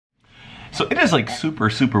So it is like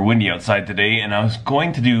super windy outside today, and I was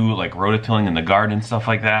going to do like rototilling in the garden and stuff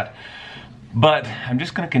like that. But I'm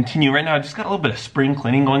just gonna continue right now. I just got a little bit of spring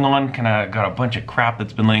cleaning going on. Kinda got a bunch of crap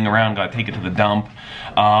that's been laying around, gotta take it to the dump.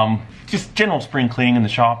 Just general spring cleaning in the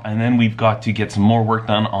shop, and then we've got to get some more work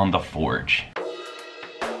done on the forge.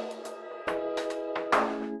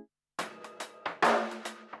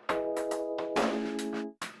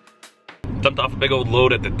 Dumped off a big old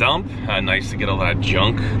load at the dump. Nice to get all that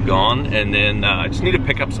junk gone. And then I just need to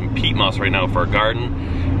pick up some peat moss right now for our garden.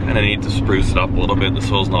 Kind of need to spruce it up a little bit. The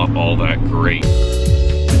soil's not all that great.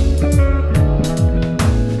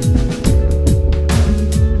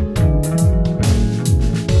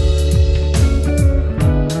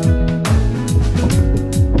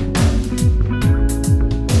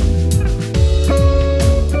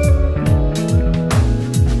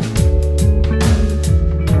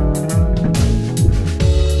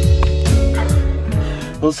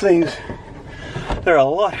 Those things, they're a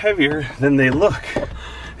lot heavier than they look.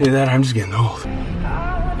 Hey, that I'm just getting old.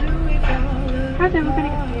 Hi there, we're gonna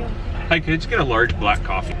get you. Hi, could I just get a large black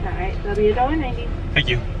coffee? Alright, that'll be $1.90. Thank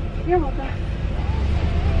you. You're welcome.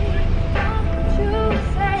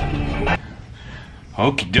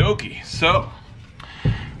 Okie dokie. So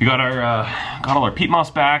we got our got all our peat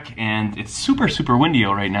moss back, and it's super windy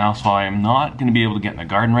out right now, so I am not going to be able to get in the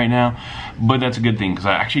garden right now, but that's a good thing because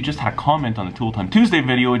I actually just had a comment on the Tool Time Tuesday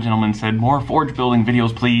video. A gentleman said, more forge building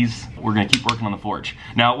videos please. We're going to keep working on the forge.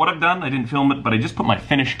 Now what I've done, I didn't film it, but I just put my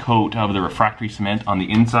finish coat of the refractory cement on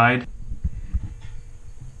the inside.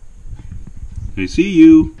 I see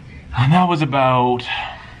you. And that was about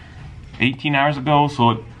 18 hours ago,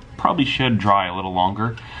 so it probably should dry a little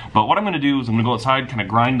longer. But what I'm gonna do is I'm gonna go outside, kind of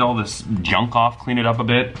grind all this junk off, clean it up a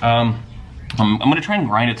bit. I'm gonna try and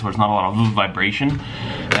grind it so there's not a lot of vibration.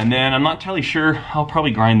 And then I'm not entirely sure, I'll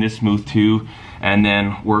probably grind this smooth too, and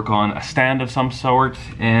then work on a stand of some sort,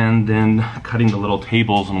 and then cutting the little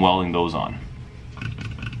tables and welding those on.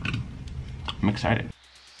 I'm excited.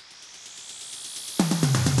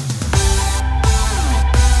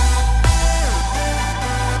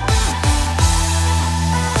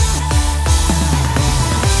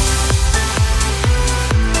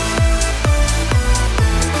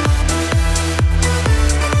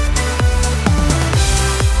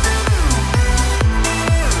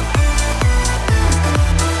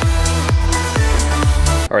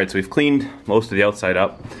 Alright, so we've cleaned most of the outside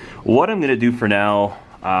up. What I'm going to do for now,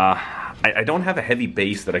 I don't have a heavy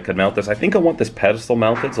base that I could mount this. I think I want this pedestal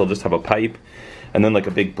mounted, so I'll just have a pipe and then like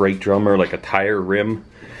a big brake drum or like a tire rim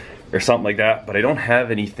or something like that. But I don't have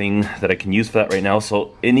anything that I can use for that right now.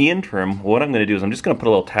 So in the interim, what I'm going to do is I'm just going to put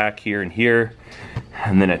a little tack here and here,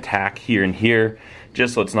 and then a tack here and here,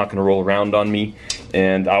 just so it's not going to roll around on me.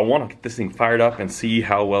 And I want to get this thing fired up and see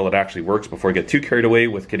how well it actually works before I get too carried away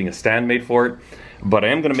with getting a stand made for it. But I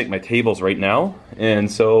am going to make my tables right now,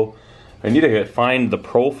 and so I need to find the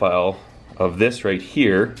profile of this right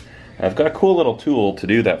here. I've got a cool little tool to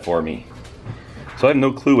do that for me. So I have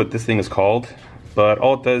no clue what this thing is called, but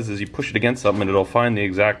all it does is you push it against something and it'll find the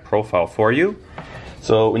exact profile for you.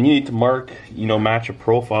 So when you need to mark, you know, match a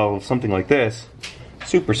profile of something like this,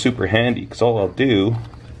 super handy, because all I'll do,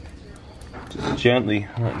 just gently,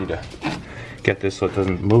 I need to get this so it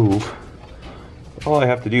doesn't move. All I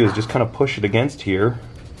have to do is just kind of push it against here,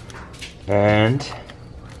 and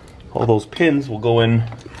all those pins will go in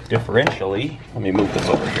differentially. Let me move this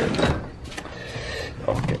over here.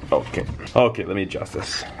 Okay, let me adjust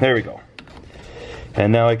this. There we go.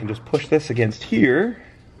 And now I can just push this against here.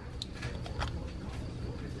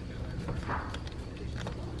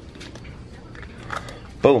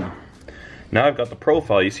 Boom. Now I've got the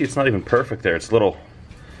profile. You see it's not even perfect there. It's a little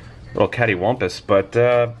cattywampus, but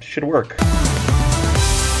should work.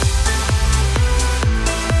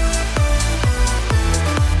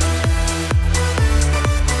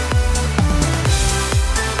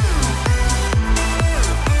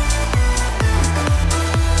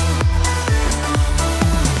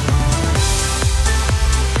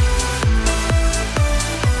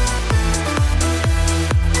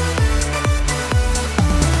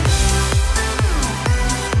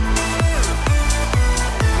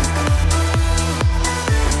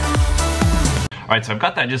 Alright, so I've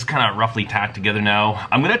got that just kind of roughly tacked together now.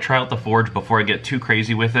 I'm going to try out the forge before I get too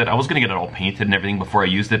crazy with it. I was going to get it all painted and everything before I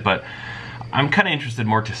used it, but I'm kind of interested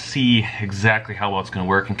more to see exactly how well it's going to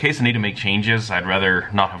work. In case I need to make changes, I'd rather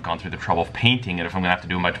not have gone through the trouble of painting it if I'm going to have to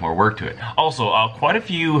do much more work to it. Also, quite a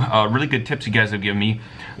few really good tips you guys have given me.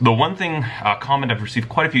 The one thing, comment I've received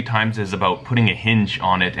quite a few times is about putting a hinge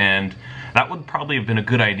on it, and that would probably have been a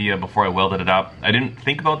good idea before I welded it up. I didn't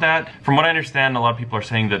think about that. From what I understand, a lot of people are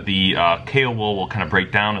saying that the KO wool will kind of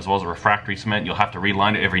break down, as well as the refractory cement. You'll have to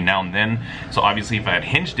reline it every now and then. So obviously if I had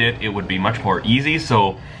hinged it, it would be much more easy.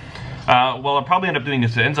 So well, I'll probably end up doing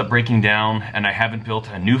this. It ends up breaking down and I haven't built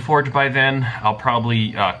a new forge by then. I'll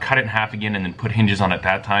probably cut it in half again and then put hinges on it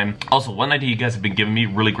that time. Also, one idea you guys have been giving me,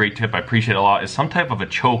 really great tip, I appreciate it a lot, is some type of a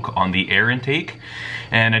choke on the air intake.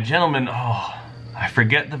 And a gentleman, I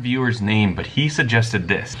forget the viewer's name, but he suggested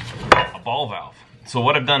this, a ball valve. So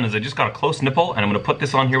what I've done is I just got a close nipple and I'm gonna put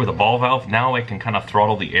this on here with a ball valve. Now I can kind of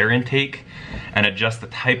throttle the air intake and adjust the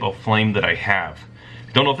type of flame that I have.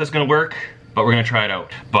 Don't know if this is gonna work, but we're gonna try it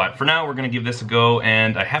out. But for now, we're gonna give this a go,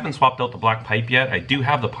 and I haven't swapped out the black pipe yet. I do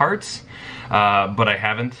have the parts, but I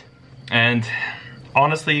haven't. And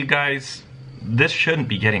honestly, you guys, this shouldn't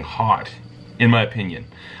be getting hot, in my opinion.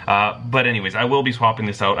 But anyways, I will be swapping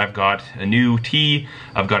this out. I've got a new T,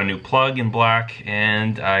 I've got a new plug in black,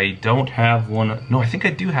 and I don't have one. No, I think I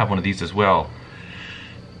do have one of these as well.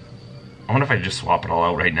 I wonder if I just swap it all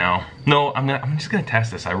out right now. No, I'm just gonna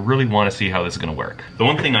test this. I really wanna see how this is gonna work. The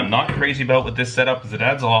one thing I'm not crazy about with this setup is it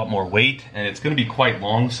adds a lot more weight, and it's gonna be quite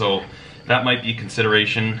long, so that might be a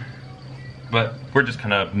consideration. But we're just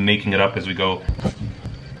kind of making it up as we go.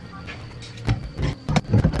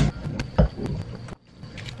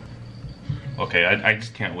 Okay, I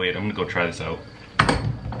just can't wait. I'm gonna go try this out.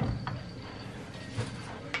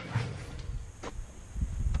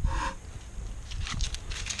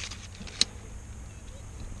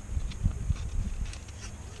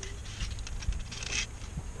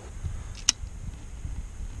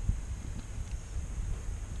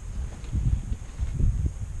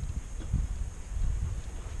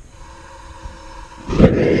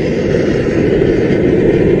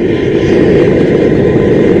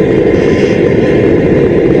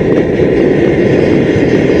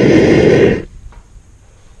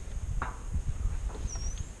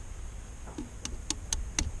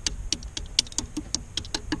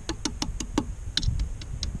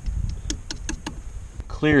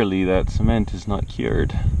 Clearly that cement is not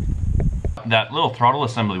cured. That little throttle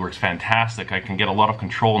assembly works fantastic. I can get a lot of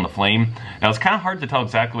control in the flame. Now it's kind of hard to tell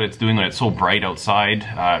exactly what it's doing when it's so bright outside.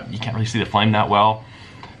 You can't really see the flame that well.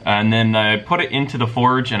 And then I put it into the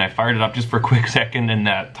forge and I fired it up just for a quick second, and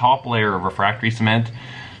that top layer of refractory cement,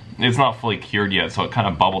 it's not fully cured yet, so it kind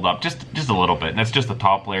of bubbled up just a little bit. And that's just the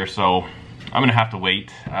top layer, so I'm gonna have to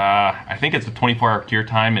wait. I think it's a 24-hour cure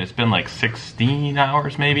time, and it's been like 16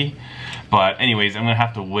 hours maybe. But anyways, I'm gonna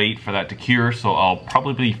have to wait for that to cure, so I'll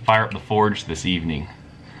probably fire up the forge this evening.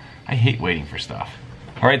 I hate waiting for stuff.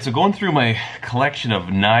 All right, so going through my collection of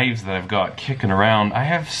knives that I've got kicking around, I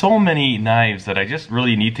have so many knives that I just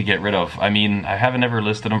really need to get rid of. I mean, I haven't ever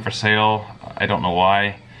listed them for sale. I don't know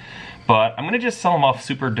why. But I'm gonna just sell them off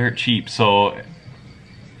super dirt cheap. So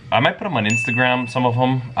I might put them on Instagram, some of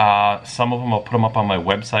them. Some of them I'll put them up on my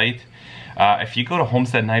website. If you go to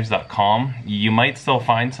homesteadknives.com, you might still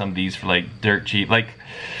find some of these for like dirt cheap. Like,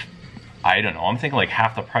 I don't know, I'm thinking like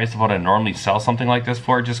half the price of what I normally sell something like this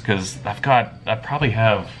for, just because I probably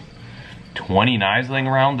have 20 knives laying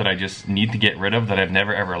around that I just need to get rid of that I've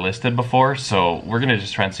never ever listed before. So we're gonna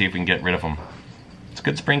just try and see if we can get rid of them. It's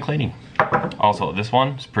good spring cleaning. Also, this one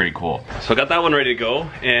is pretty cool. So I got that one ready to go,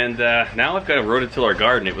 and now I've got to rototill our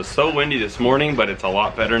garden. It was so windy this morning, but it's a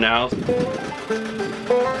lot better now.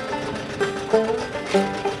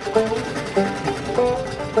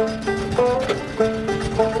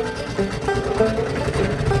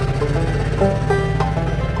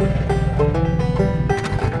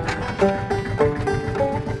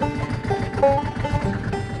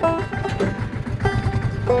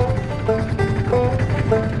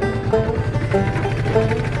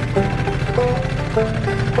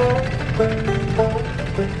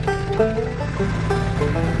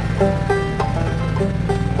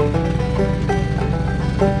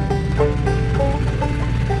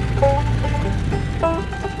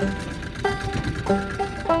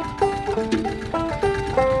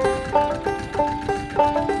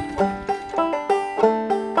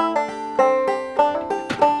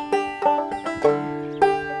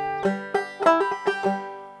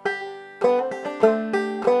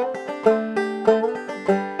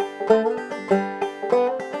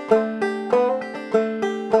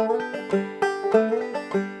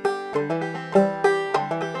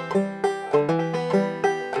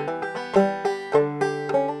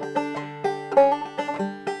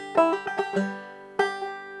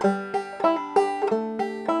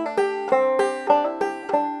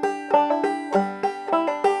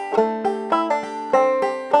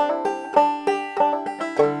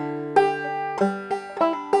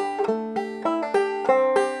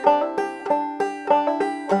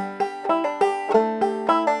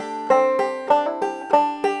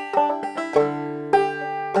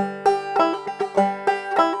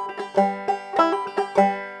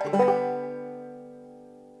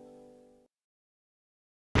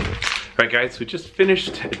 Alright guys, we just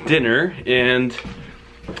finished dinner and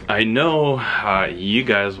I know you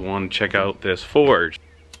guys want to check out this forge.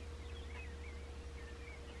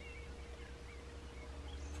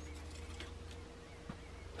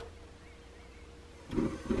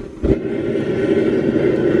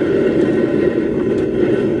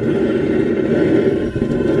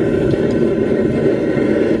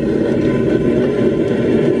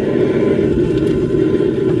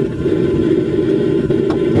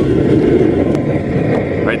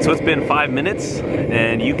 So it's been 5 minutes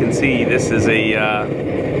and you can see this is a,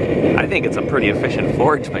 I think it's a pretty efficient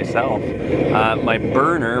forge myself. My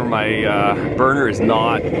burner is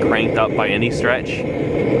not cranked up by any stretch.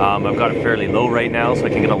 I've got it fairly low right now so I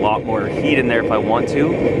can get a lot more heat in there if I want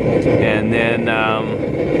to. And then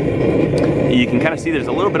you can kind of see there's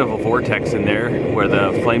a little bit of a vortex in there where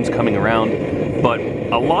the flame's coming around, but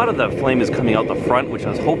a lot of the flame is coming out the front, which I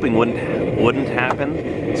was hoping wouldn't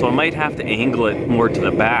happen. So I might have to angle it more to the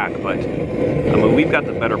back, but I mean, we've got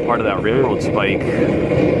the better part of that railroad spike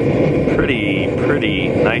pretty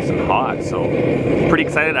nice and hot. So pretty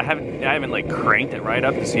excited. I haven't like cranked it right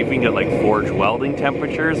up to see if we can get like forge welding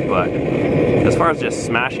temperatures, but as far as just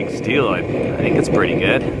smashing steel, I think it's pretty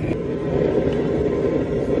good.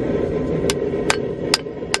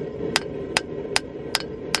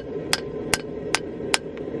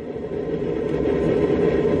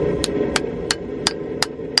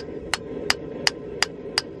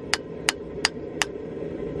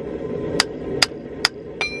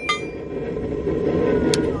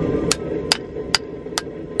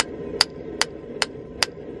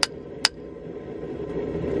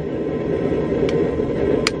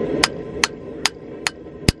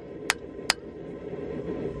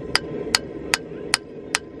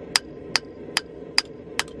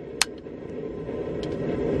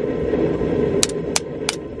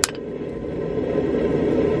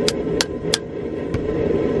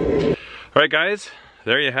 Alright guys,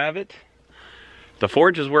 there you have it. The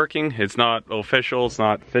forge is working. It's not official, it's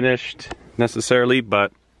not finished necessarily,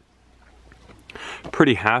 but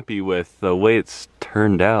pretty happy with the way it's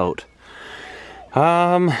turned out.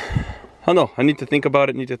 I don't know, I need to think about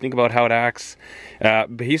it, need to think about how it acts.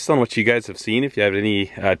 Based on what you guys have seen, if you have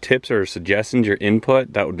any tips or suggestions or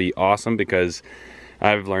input, that would be awesome, because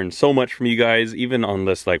I've learned so much from you guys, even on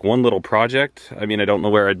this like one little project. I mean, I don't know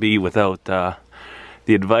where I'd be without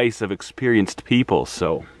the advice of experienced people,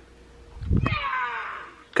 so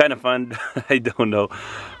kind of fun. I don't know.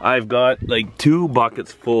 I've got like 2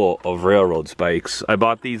 buckets full of railroad spikes. I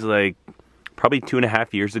bought these like probably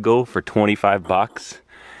 2.5 years ago for 25 bucks,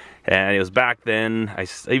 and it was back then.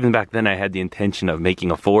 Even back then I had the intention of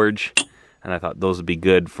making a forge, and I thought those would be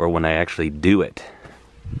good for when I actually do it.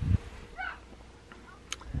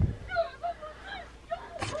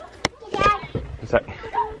 What's that?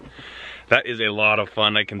 That is a lot of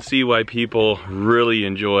fun. I can see why people really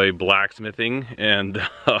enjoy blacksmithing, and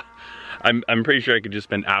I'm pretty sure I could just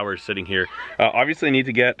spend hours sitting here. Obviously I need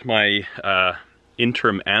to get my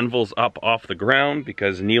interim anvils up off the ground,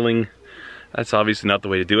 because kneeling, that's obviously not the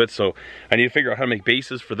way to do it. So I need to figure out how to make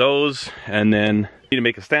bases for those, and then I need to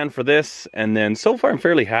make a stand for this. And then so far I'm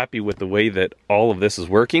fairly happy with the way that all of this is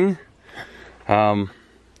working. Yeah,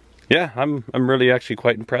 I'm really actually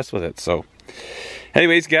quite impressed with it. So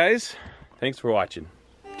anyways guys, thanks for watching.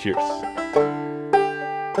 Cheers.